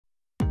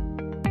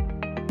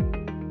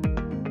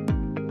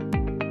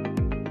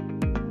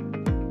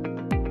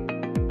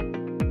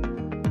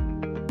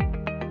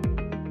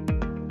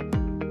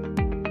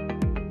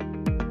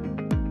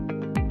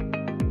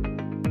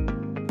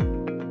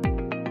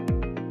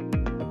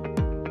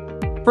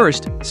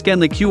First, scan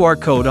the QR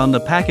code on the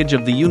package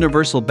of the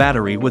universal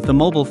battery with the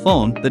mobile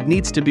phone that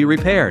needs to be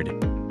repaired.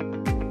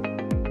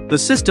 The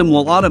system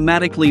will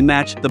automatically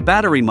match the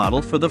battery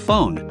model for the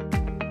phone.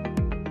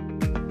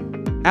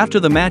 After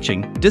the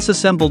matching,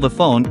 disassemble the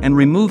phone and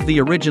remove the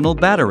original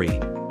battery.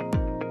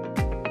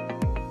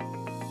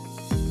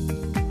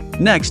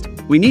 Next,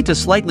 we need to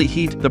slightly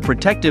heat the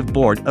protective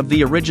board of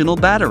the original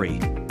battery.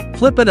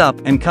 Flip it up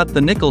and cut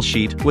the nickel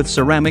sheet with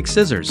ceramic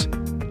scissors.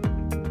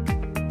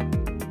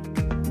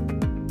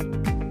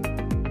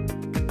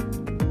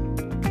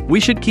 We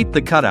should keep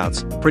the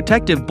cutouts,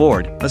 protective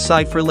board,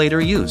 aside for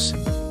later use.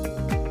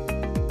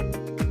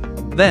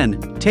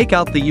 Then, take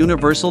out the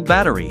universal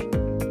battery.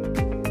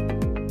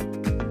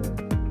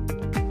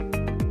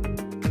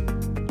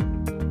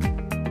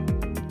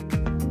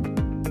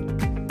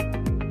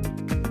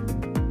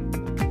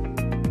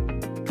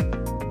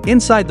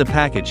 Inside the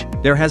package,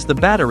 there has the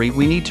battery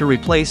we need to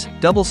replace,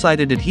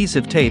 double-sided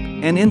adhesive tape,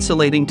 and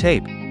insulating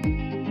tape.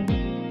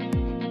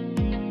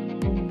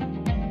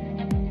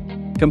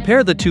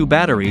 Compare the two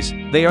batteries,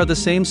 they are the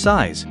same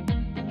size.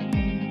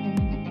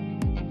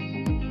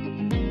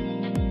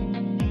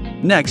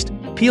 Next,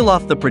 peel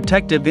off the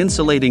protective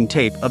insulating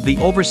tape of the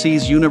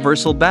overseas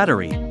universal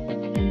battery.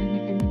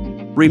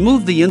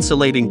 Remove the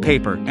insulating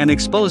paper and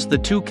expose the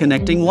two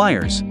connecting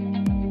wires.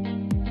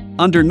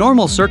 Under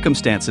normal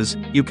circumstances,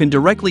 you can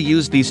directly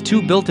use these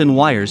two built-in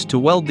wires to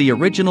weld the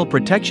original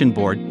protection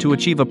board to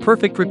achieve a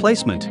perfect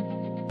replacement.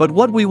 But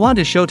what we want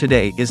to show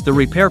today is the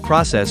repair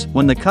process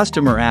when the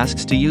customer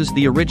asks to use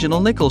the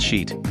original nickel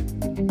sheet.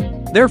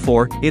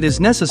 Therefore, it is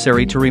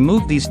necessary to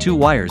remove these two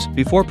wires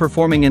before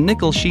performing a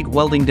nickel sheet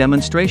welding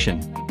demonstration.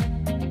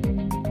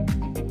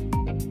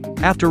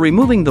 After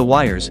removing the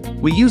wires,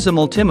 we use a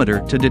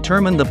multimeter to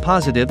determine the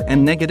positive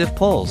and negative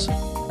poles.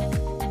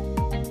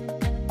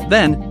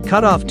 Then,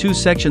 cut off two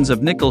sections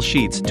of nickel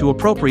sheets to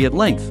appropriate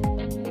length.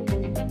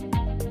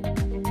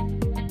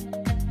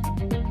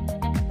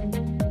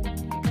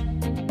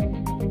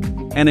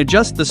 And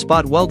adjust the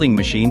spot welding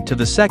machine to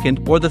the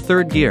second or the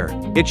third gear.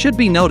 It should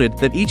be noted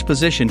that each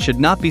position should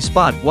not be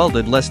spot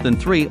welded less than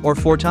 3 or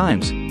 4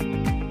 times.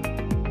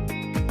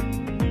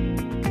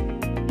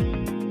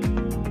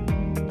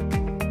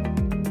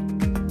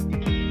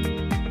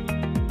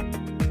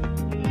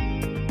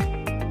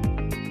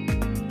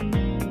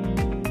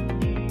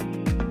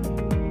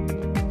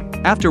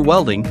 After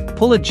welding,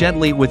 pull it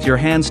gently with your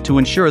hands to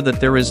ensure that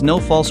there is no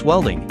false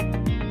welding.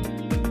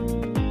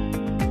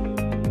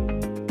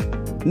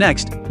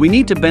 Next, we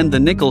need to bend the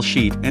nickel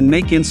sheet and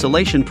make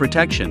insulation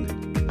protection.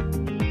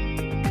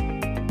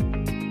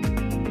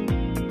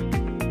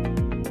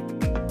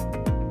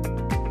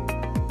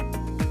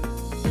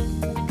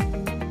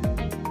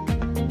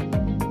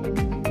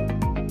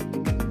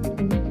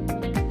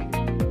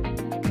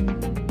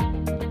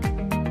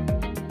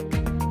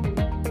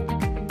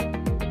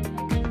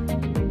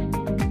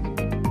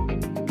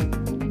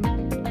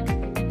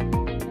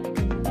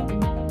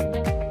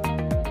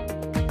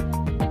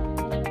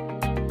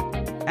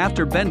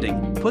 After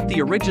bending, put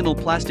the original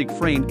plastic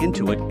frame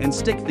into it and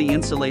stick the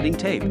insulating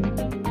tape.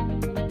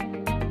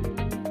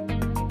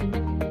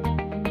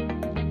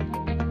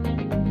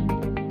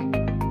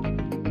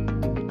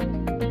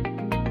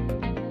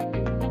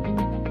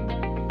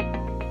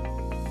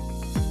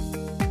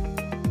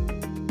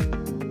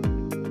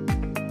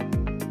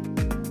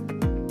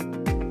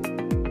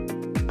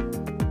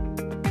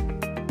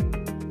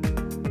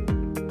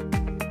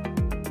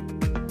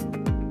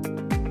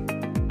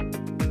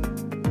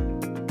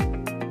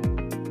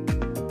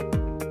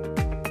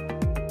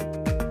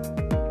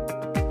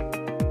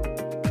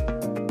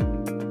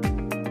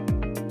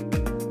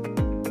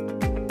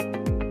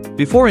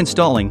 Before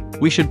installing,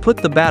 we should put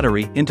the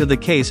battery into the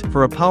case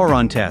for a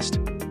power-on test.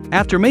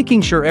 After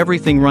making sure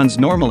everything runs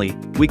normally,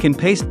 we can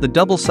paste the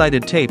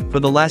double-sided tape for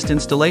the last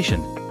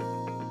installation.